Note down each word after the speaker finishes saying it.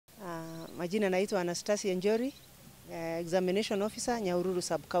Majina naitwa Annastacia Njori, examination officer Nyahururu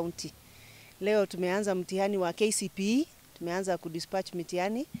Sub County. Leo tumeanza mtihani wa KCPE, tumeanza kudispatch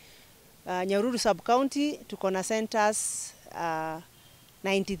mtihani. Nyahururu Sub County tuko na centers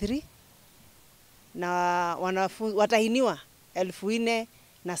 93 na watahiniwa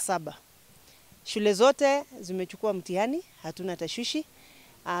 4,007. Shule zote zimechukua mtihani, hatuna tashwishi.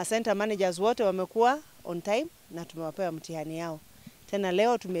 Center managers wote wamekuwa on time na tumewapea mtihani yao. Tena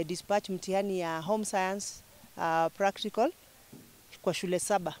leo tumedispatch mtihani ya home science practical kwa shule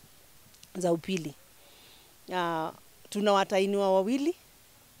 7 za upili. Tuna watahiniwa 2,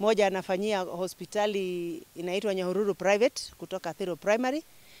 moja anafanyia hospitali inaitwa Nyahururu Private kutoka Thero Primary,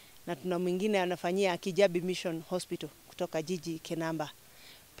 na tuna mwingine anafanyia Kijabi Mission Hospital kutoka jiji Kenamba.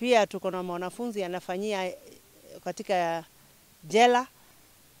 Pia tuko na mwanafunzi anafanyia katika jela,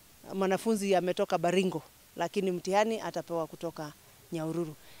 mwanafunzi ametoka Baringo, lakini mtihani atapewa kutoka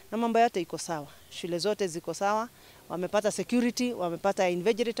Nyahururu. Na mambo yote iko sawa. Shule zote ziko sawa. Wamepata security, wamepata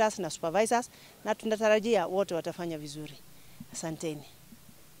invigilators na supervisors, na tunatarajia wote watafanya vizuri. Asanteni.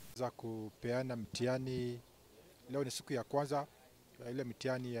 Za kupeana mtihani leo ni siku ya kwanza ya ile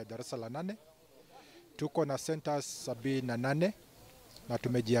mtihani ya darasa la 8. Tuko na centers 78 na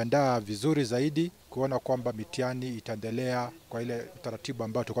tumejiandaa vizuri zaidi kuona kwamba mitihani itaendelea kwa ile utaratibu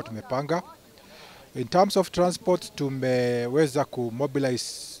ambao tulikuwa tumepanga. In terms of transport, tumeweza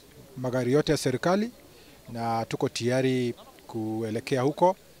kumobilize magari yote ya serikali na tuko tayari kuelekea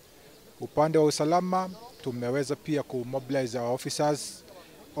huko. Upande wa usalama tumeweza pia kumobilize our officers.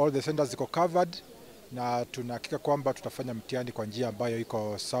 All the centers ziko covered na tunahakika kwamba tutafanya mtihani kwa njia ambayo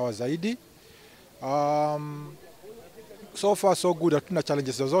iko sawa zaidi. So far so good, hatuna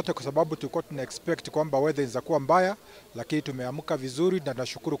challenges zozote kwa sababu tulikuwa tuna expect kwamba weather inakuwa mbaya, lakini tumeamka vizuri na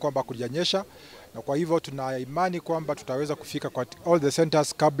tunashukuru kwamba kujanyesha, na kwa hivyo tuna imani kwamba tutaweza kufika kwa all the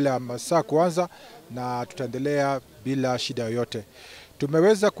centers kabla ya masaa kuanza na tutaendelea bila shida yoyote.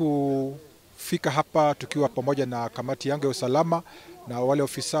 Tumeweza kufika hapa tukiwa pamoja na kamati yangu ya usalama na wale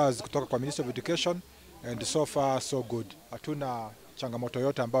officers kutoka kwa Ministry of Education, and so far so good. Hatuna changamoto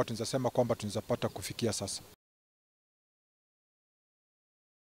yote ambayo tunaweza sema kwamba tunaweza pata kufikia sasa.